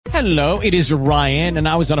Hello, it is Ryan, and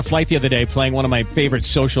I was on a flight the other day playing one of my favorite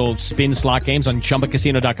social spin slot games on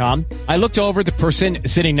ChumbaCasino.com. I looked over at the person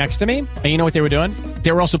sitting next to me, and you know what they were doing?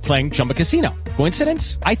 They were also playing Chumba Casino.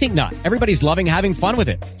 Coincidence? I think not. Everybody's loving having fun with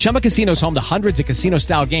it. Chumba Casino is home to hundreds of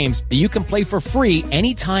casino-style games that you can play for free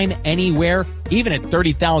anytime, anywhere, even at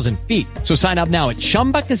 30,000 feet. So sign up now at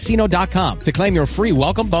ChumbaCasino.com to claim your free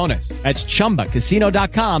welcome bonus. That's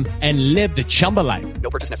ChumbaCasino.com and live the Chumba life.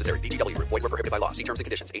 No purchase necessary. VGW. Void where prohibited by law. See terms and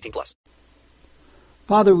conditions. 18+.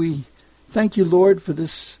 Father, we thank you, Lord, for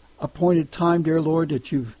this appointed time, dear Lord,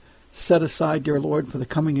 that you've set aside, dear Lord, for the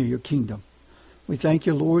coming of your kingdom. We thank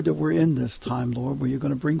you, Lord, that we're in this time, Lord, where you're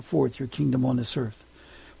going to bring forth your kingdom on this earth.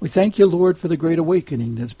 We thank you, Lord, for the great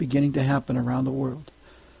awakening that's beginning to happen around the world.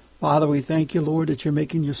 Father, we thank you, Lord, that you're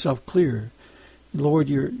making yourself clear. Lord,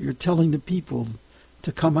 you're telling the people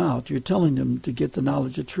to come out. You're telling them to get the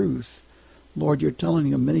knowledge of truth. Lord, you're telling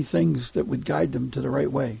them many things that would guide them to the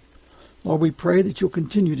right way. Lord, we pray that you'll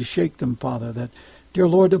continue to shake them, Father, that, dear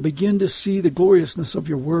Lord, they'll begin to see the gloriousness of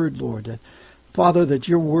your word, Lord. That, Father, that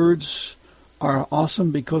your words are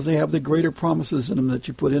awesome because they have the greater promises in them that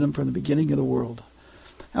you put in them from the beginning of the world.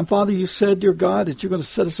 And Father, you said, dear God, that you're going to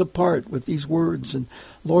set us apart with these words. And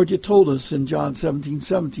Lord, you told us in John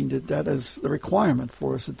 17:17 that that is the requirement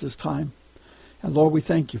for us at this time. And Lord, we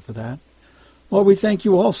thank you for that. Lord, we thank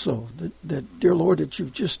you also that dear Lord, that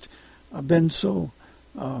you've just been so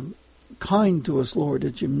kind to us, Lord,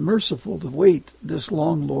 that you're merciful to wait this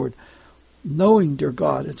long, Lord, knowing, dear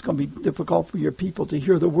God, it's going to be difficult for your people to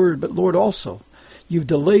hear the word. But Lord, also, you've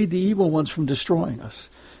delayed the evil ones from destroying us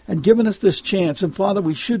and given us this chance. And Father,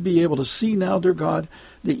 we should be able to see now, dear God,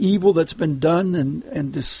 the evil that's been done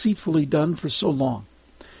and deceitfully done for so long.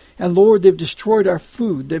 And Lord, they've destroyed our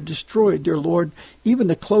food. They've destroyed, dear Lord, even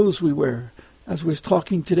the clothes we wear. As we was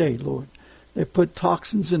talking today, Lord, they put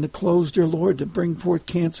toxins in the clothes, dear Lord, to bring forth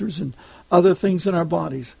cancers and other things in our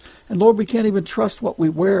bodies. And Lord, we can't even trust what we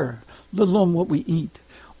wear, let alone what we eat,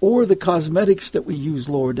 or the cosmetics that we use,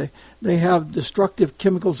 Lord. They have destructive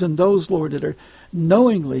chemicals in those, Lord, that are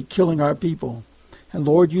knowingly killing our people. And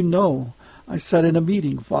Lord, you know, I sat in a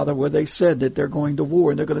meeting, Father, where they said that they're going to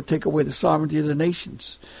war and they're going to take away the sovereignty of the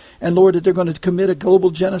nations. And Lord, that they're going to commit a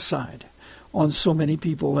global genocide on so many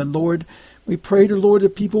people. And Lord, we pray to Lord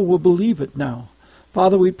that people will believe it now.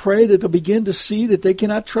 Father, we pray that they'll begin to see that they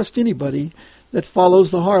cannot trust anybody that follows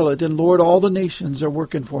the harlot. And Lord, all the nations are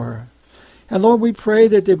working for her. And Lord, we pray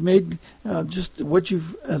that they've made just what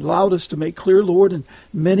you've allowed us to make clear, Lord, and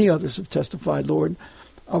many others have testified, Lord,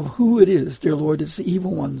 of who it is, dear Lord, it's the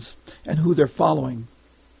evil ones and who they're following.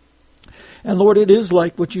 And Lord, it is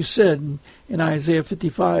like what you said in Isaiah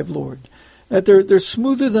 55, Lord, that they're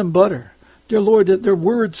smoother than butter. Dear Lord, that their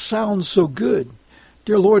words sound so good.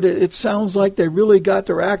 Dear Lord, it sounds like they really got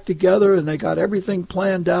their act together and they got everything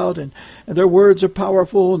planned out and their words are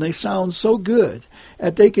powerful and they sound so good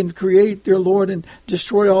that they can create, dear Lord, and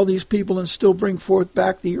destroy all these people and still bring forth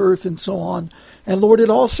back the earth and so on. And Lord, it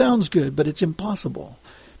all sounds good, but it's impossible.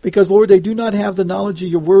 Because, Lord, they do not have the knowledge of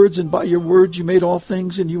your words, and by your words you made all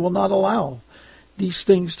things, and you will not allow these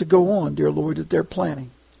things to go on, dear Lord, that they're planning.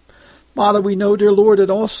 Father, we know, dear Lord, that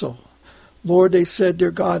also, Lord, they said, dear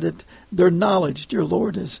God, that their knowledge, dear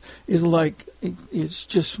Lord, is like, it's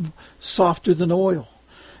just softer than oil.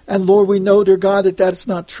 And Lord, we know, dear God, that that's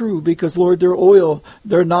not true because, Lord, their oil,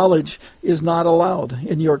 their knowledge is not allowed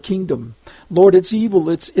in your kingdom. Lord, it's evil.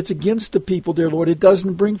 It's against the people, dear Lord. It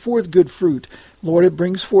doesn't bring forth good fruit. Lord, it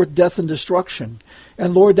brings forth death and destruction.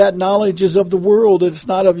 And Lord, that knowledge is of the world. It's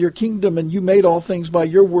not of your kingdom. And you made all things by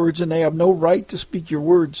your words, and they have no right to speak your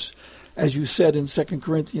words, as you said in 2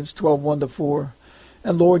 Corinthians 12:1-4.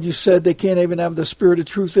 And Lord, you said they can't even have the spirit of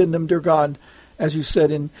truth in them, dear God, as you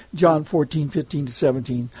said in John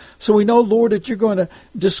 14:15-17. So we know, Lord, that you're going to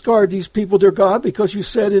discard these people, dear God, because you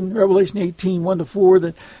said in Revelation 18:1-4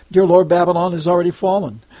 that, dear Lord, Babylon has already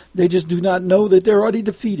fallen. They just do not know that they're already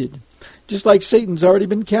defeated. Just like Satan's already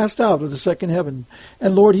been cast out of the second heaven.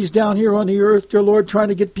 And Lord, he's down here on the earth, dear Lord, trying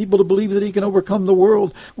to get people to believe that he can overcome the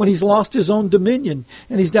world when he's lost his own dominion.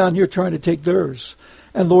 And he's down here trying to take theirs.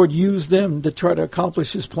 And Lord, use them to try to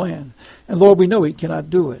accomplish his plan. And Lord, we know he cannot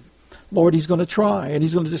do it. Lord, he's going to try and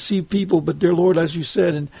he's going to deceive people. But dear Lord, as you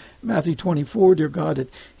said in Matthew 24, dear God,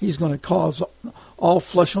 that he's going to cause all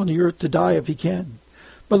flesh on the earth to die if he can.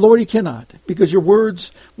 But Lord, he cannot, because your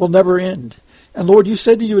words will never end. And Lord, you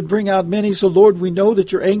said that you would bring out many. So Lord, we know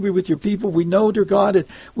that you're angry with your people. We know, dear God, that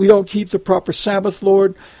we don't keep the proper Sabbath,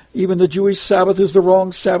 Lord. Even the Jewish Sabbath is the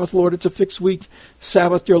wrong Sabbath, Lord. It's a fixed week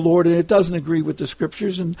Sabbath, dear Lord, and it doesn't agree with the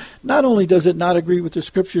Scriptures. And not only does it not agree with the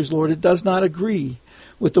Scriptures, Lord, it does not agree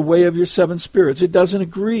with the way of your seven spirits. It doesn't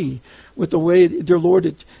agree with the way, dear Lord,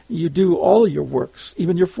 that you do all of your works,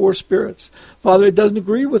 even your four spirits. Father, it doesn't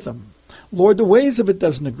agree with them. Lord, the ways of it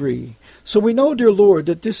doesn't agree. So we know, dear Lord,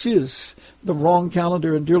 that this is the wrong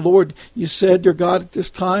calendar. And dear Lord, you said, dear God, at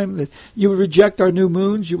this time that you would reject our new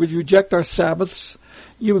moons, you would reject our Sabbaths,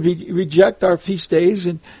 you would reject our feast days,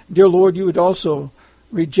 and dear Lord, you would also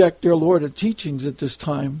reject, dear Lord, the teachings at this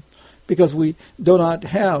time, because we do not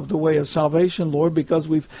have the way of salvation, Lord, because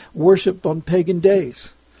we've worshipped on pagan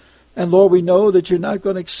days. And Lord, we know that you're not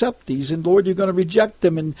going to accept these, and Lord, you're going to reject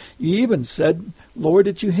them. And you even said, Lord,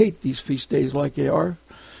 that you hate these feast days like they are.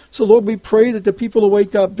 So Lord, we pray that the people will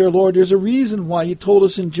wake up, dear Lord. There's a reason why you told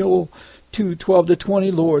us in Joel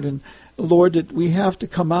 2:12-20, Lord, and Lord, that we have to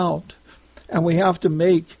come out and we have to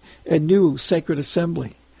make a new sacred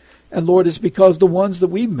assembly. And Lord, it's because the ones that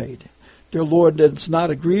we've made, dear Lord, that's not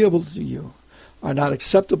agreeable to you, are not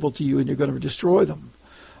acceptable to you, and you're going to destroy them.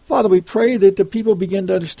 Father, we pray that the people begin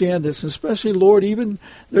to understand this, especially, Lord, even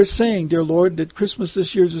they're saying, dear Lord, that Christmas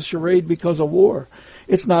this year is a charade because of war.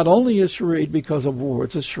 It's not only a charade because of war,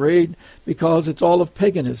 it's a charade because it's all of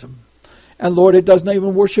paganism. And Lord, it doesn't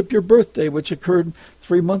even worship your birthday, which occurred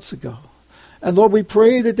 3 months ago. And Lord, we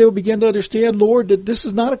pray that they will begin to understand, Lord, that this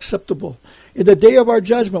is not acceptable. In the day of our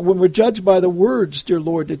judgment, when we're judged by the words, dear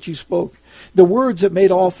Lord, that you spoke, the words that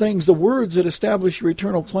made all things, the words that established your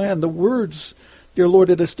eternal plan, the words, dear Lord,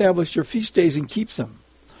 that established your feast days and keeps them.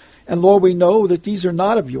 And Lord, we know that these are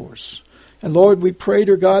not of yours. And Lord, we pray,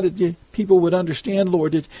 dear God, that the people would understand,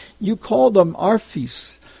 Lord, that you call them our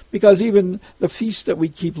feasts, because even the feasts that we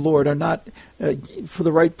keep, Lord, are not for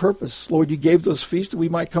the right purpose. Lord, you gave those feasts that we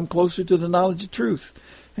might come closer to the knowledge of truth.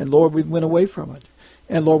 And Lord, we went away from it.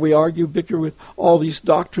 And Lord, we argue, bicker with all these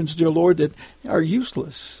doctrines, dear Lord, that are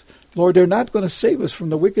useless. Lord, they're not going to save us from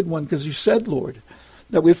the wicked one, because you said, Lord,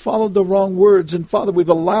 that we've followed the wrong words. And Father, we've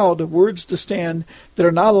allowed words to stand that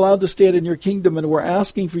are not allowed to stand in your kingdom. And we're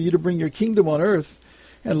asking for you to bring your kingdom on earth.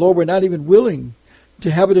 And Lord, we're not even willing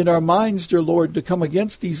to have it in our minds, dear Lord, to come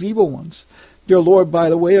against these evil ones, dear Lord, by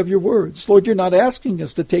the way of your words. Lord, you're not asking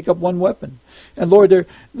us to take up one weapon. And Lord,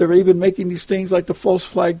 they're even making these things like the false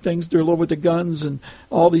flag things, dear Lord, with the guns and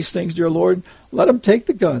all these things, dear Lord. Let them take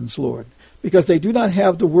the guns, Lord, because they do not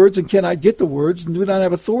have the words and cannot get the words and do not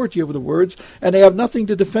have authority over the words, and they have nothing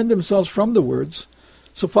to defend themselves from the words.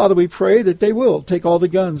 So, Father, we pray that they will take all the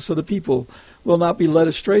guns so the people will not be led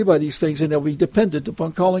astray by these things, and they'll be dependent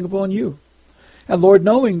upon calling upon you. And, Lord,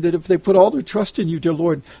 knowing that if they put all their trust in you, dear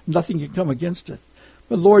Lord, nothing can come against it.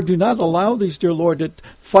 But, Lord, do not allow these, dear Lord, to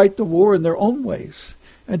fight the war in their own ways.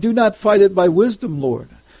 And do not fight it by wisdom, Lord.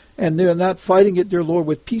 And they're not fighting it, dear Lord,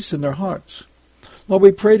 with peace in their hearts. Lord,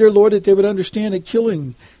 we pray, dear Lord, that they would understand that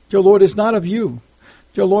killing, dear Lord, is not of you.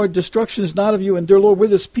 Dear Lord, destruction is not of you. And, dear Lord, we're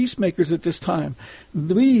the peacemakers at this time.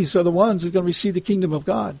 These are the ones who are going to receive the kingdom of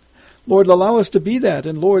God. Lord, allow us to be that.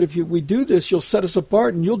 And, Lord, if we do this, you'll set us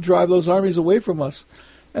apart and you'll drive those armies away from us,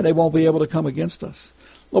 and they won't be able to come against us.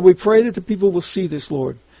 Lord, we pray that the people will see this,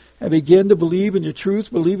 Lord, and begin to believe in your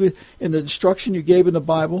truth, believe in the instruction you gave in the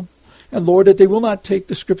Bible. And, Lord, that they will not take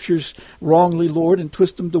the Scriptures wrongly, Lord, and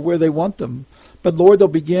twist them to where they want them. But, Lord, they'll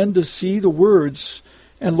begin to see the words,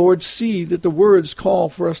 and, Lord, see that the words call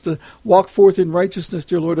for us to walk forth in righteousness,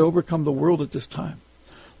 dear Lord, to overcome the world at this time.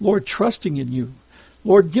 Lord, trusting in you.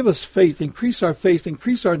 Lord, give us faith, increase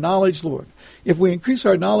our knowledge, Lord. If we increase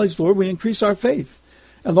our knowledge, Lord, we increase our faith.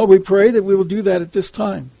 And, Lord, we pray that we will do that at this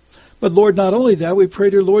time. But, Lord, not only that, we pray,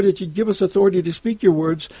 dear Lord, that you give us authority to speak your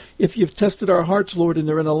words if you've tested our hearts, Lord, and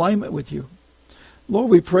they're in alignment with you. Lord,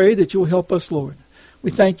 we pray that you'll help us, Lord. We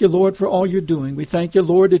thank you, Lord, for all you're doing. We thank you,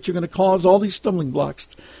 Lord, that you're going to cause all these stumbling blocks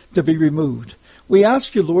to be removed. We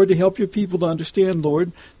ask you, Lord, to help your people to understand,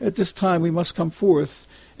 Lord, at this time we must come forth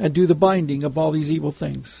and do the binding of all these evil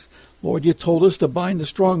things. Lord, you told us to bind the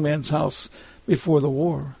strong man's house before the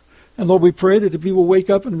war. And, Lord, we pray that the people wake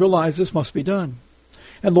up and realize this must be done.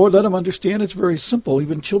 And, Lord, let them understand it's very simple.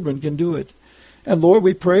 Even children can do it. And, Lord,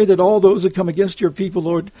 we pray that all those that come against your people,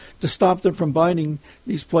 Lord, to stop them from binding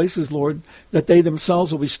these places, Lord, that they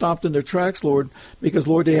themselves will be stopped in their tracks, Lord, because,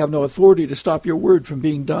 Lord, they have no authority to stop your word from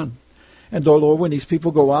being done. And, Lord, when these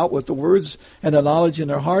people go out with the words and the knowledge in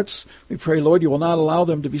their hearts, we pray, Lord, you will not allow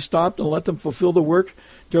them to be stopped and let them fulfill the work,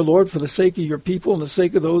 dear Lord, for the sake of your people and the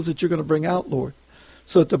sake of those that you're going to bring out, Lord,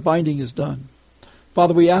 so that the binding is done.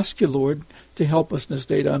 Father, we ask you, Lord, to help us this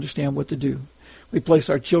day to understand what to do. We place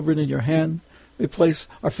our children in your hand. We place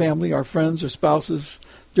our family, our friends, our spouses,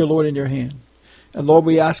 dear Lord, in your hand. And, Lord,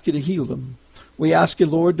 we ask you to heal them. We ask you,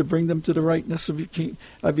 Lord, to bring them to the rightness of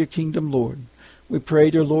your kingdom, Lord. We pray,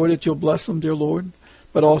 dear Lord, that you'll bless them, dear Lord,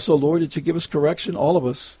 but also, Lord, that you give us correction, all of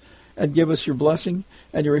us, and give us your blessing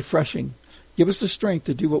and your refreshing. Give us the strength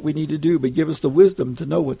to do what we need to do, but give us the wisdom to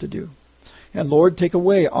know what to do. And Lord, take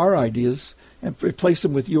away our ideas and replace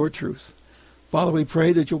them with your truth. Father, we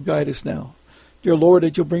pray that you'll guide us now. Dear Lord,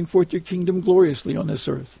 that you'll bring forth your kingdom gloriously on this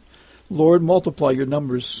earth. Lord, multiply your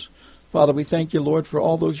numbers. Father, we thank you, Lord, for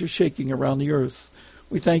all those you're shaking around the earth.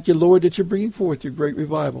 We thank you, Lord, that you're bringing forth your great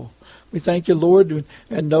revival. We thank you, Lord,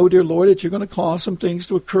 and know, dear Lord, that you're going to cause some things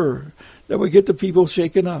to occur that will get the people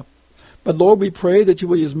shaken up. But, Lord, we pray that you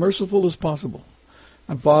will be as merciful as possible.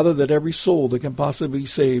 And, Father, that every soul that can possibly be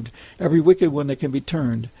saved, every wicked one that can be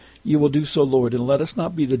turned, you will do so, Lord. And let us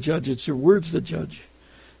not be the judge. It's your words that judge.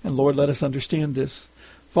 And, Lord, let us understand this.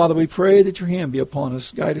 Father, we pray that your hand be upon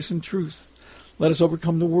us. Guide us in truth. Let us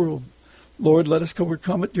overcome the world. Lord, let us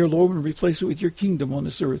overcome it, dear Lord, and replace it with your kingdom on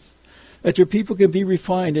this earth. That your people can be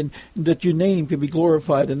refined and that your name can be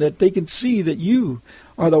glorified and that they can see that you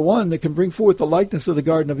are the one that can bring forth the likeness of the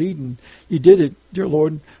Garden of Eden. You did it, dear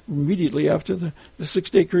Lord, immediately after the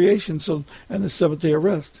 6-day creation and the 7th-day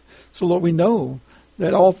rest. So, Lord, we know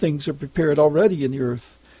that all things are prepared already in the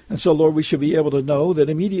earth. And so, Lord, we should be able to know that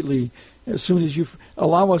immediately, as soon as you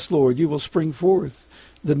allow us, Lord, you will spring forth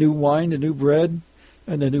the new wine, the new bread,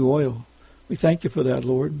 and the new oil. We thank you for that,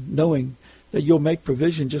 Lord, knowing that you'll make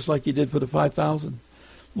provision just like you did for the 5,000.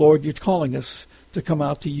 Lord, you're calling us to come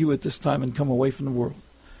out to you at this time and come away from the world.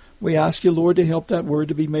 We ask you, Lord, to help that word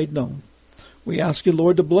to be made known. We ask you,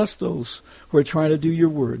 Lord, to bless those who are trying to do your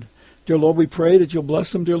word. Dear Lord, we pray that you'll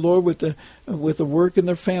bless them, dear Lord, with the work in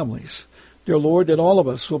their families. Dear Lord, that all of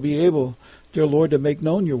us will be able, dear Lord, to make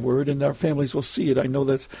known your word and our families will see it. I know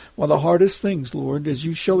that's one of the hardest things, Lord, as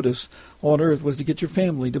you showed us on earth, was to get your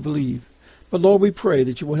family to believe. But, Lord, we pray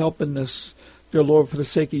that you will help in this, dear Lord, for the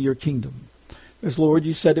sake of your kingdom. As, Lord,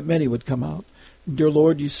 you said that many would come out. Dear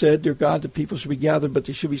Lord, you said, dear God, that people should be gathered, but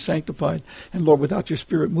they should be sanctified. And, Lord, without your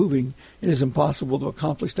Spirit moving, it is impossible to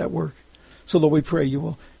accomplish that work. So, Lord, we pray you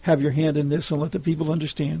will have your hand in this and let the people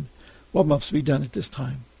understand what must be done at this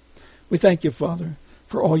time. We thank you, Father,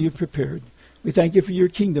 for all you've prepared. We thank you for your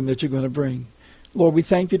kingdom that you're going to bring. Lord, we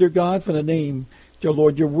thank you, dear God, for the name, dear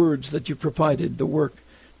Lord, your words that you provided, the work,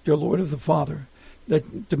 dear Lord, of the Father,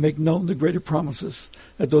 that to make known the greater promises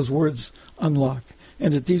that those words unlock,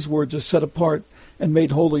 and that these words are set apart and made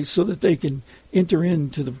holy so that they can enter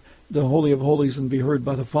into the Holy of Holies and be heard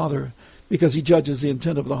by the Father, because he judges the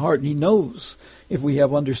intent of the heart, and he knows if we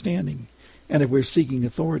have understanding and if we're seeking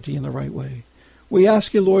authority in the right way. We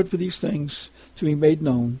ask you, Lord, for these things to be made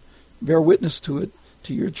known. Bear witness to it,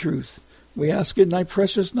 to your truth. We ask it in thy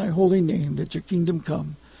precious and thy holy name, that your kingdom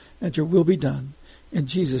come, and your will be done. In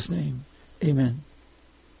Jesus' name, amen.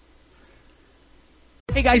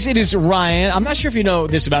 Hey guys, it is Ryan. I'm not sure if you know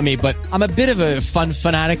this about me, but I'm a bit of a fun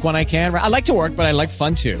fanatic when I can. I like to work, but I like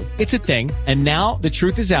fun too. It's a thing. And now the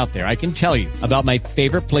truth is out there. I can tell you about my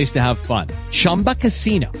favorite place to have fun. Chumba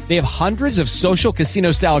Casino. They have hundreds of social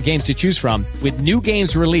casino style games to choose from with new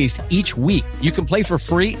games released each week. You can play for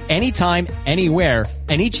free anytime, anywhere.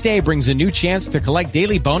 And each day brings a new chance to collect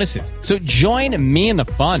daily bonuses. So join me in the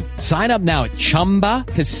fun. Sign up now at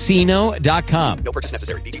ChumbaCasino.com. No purchase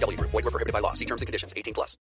necessary. VGW Group. Void where prohibited by law. See terms and conditions. 18+.